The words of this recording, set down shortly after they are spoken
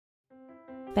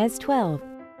BES12,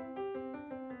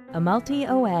 a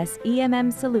multi-OS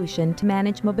EMM solution to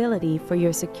manage mobility for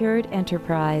your secured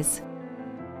enterprise.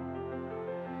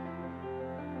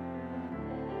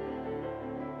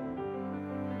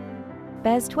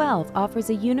 BES12 offers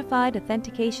a unified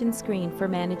authentication screen for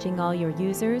managing all your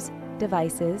users,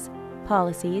 devices,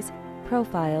 policies,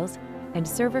 profiles, and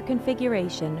server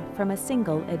configuration from a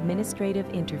single administrative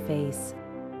interface.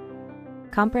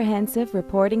 Comprehensive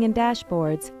reporting and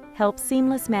dashboards help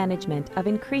seamless management of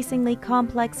increasingly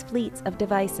complex fleets of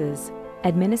devices.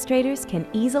 Administrators can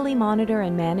easily monitor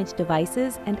and manage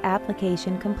devices and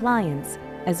application compliance,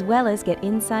 as well as get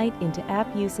insight into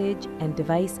app usage and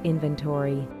device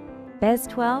inventory.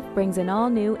 BES12 brings an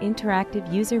all-new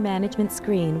interactive user management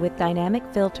screen with dynamic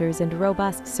filters and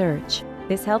robust search.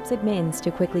 This helps admins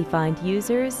to quickly find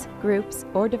users, groups,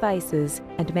 or devices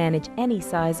and manage any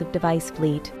size of device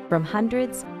fleet, from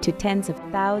hundreds to tens of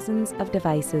thousands of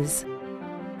devices.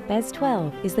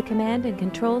 BES12 is the command and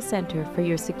control center for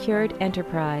your secured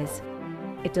enterprise.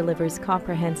 It delivers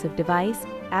comprehensive device,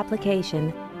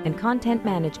 application, and content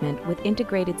management with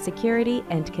integrated security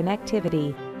and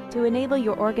connectivity to enable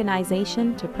your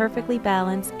organization to perfectly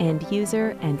balance end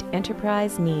user and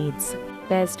enterprise needs.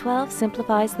 BES12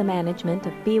 simplifies the management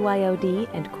of BYOD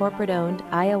and corporate-owned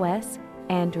iOS,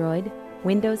 Android,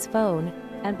 Windows Phone,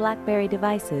 and BlackBerry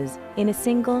devices in a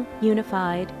single,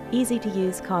 unified,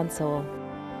 easy-to-use console.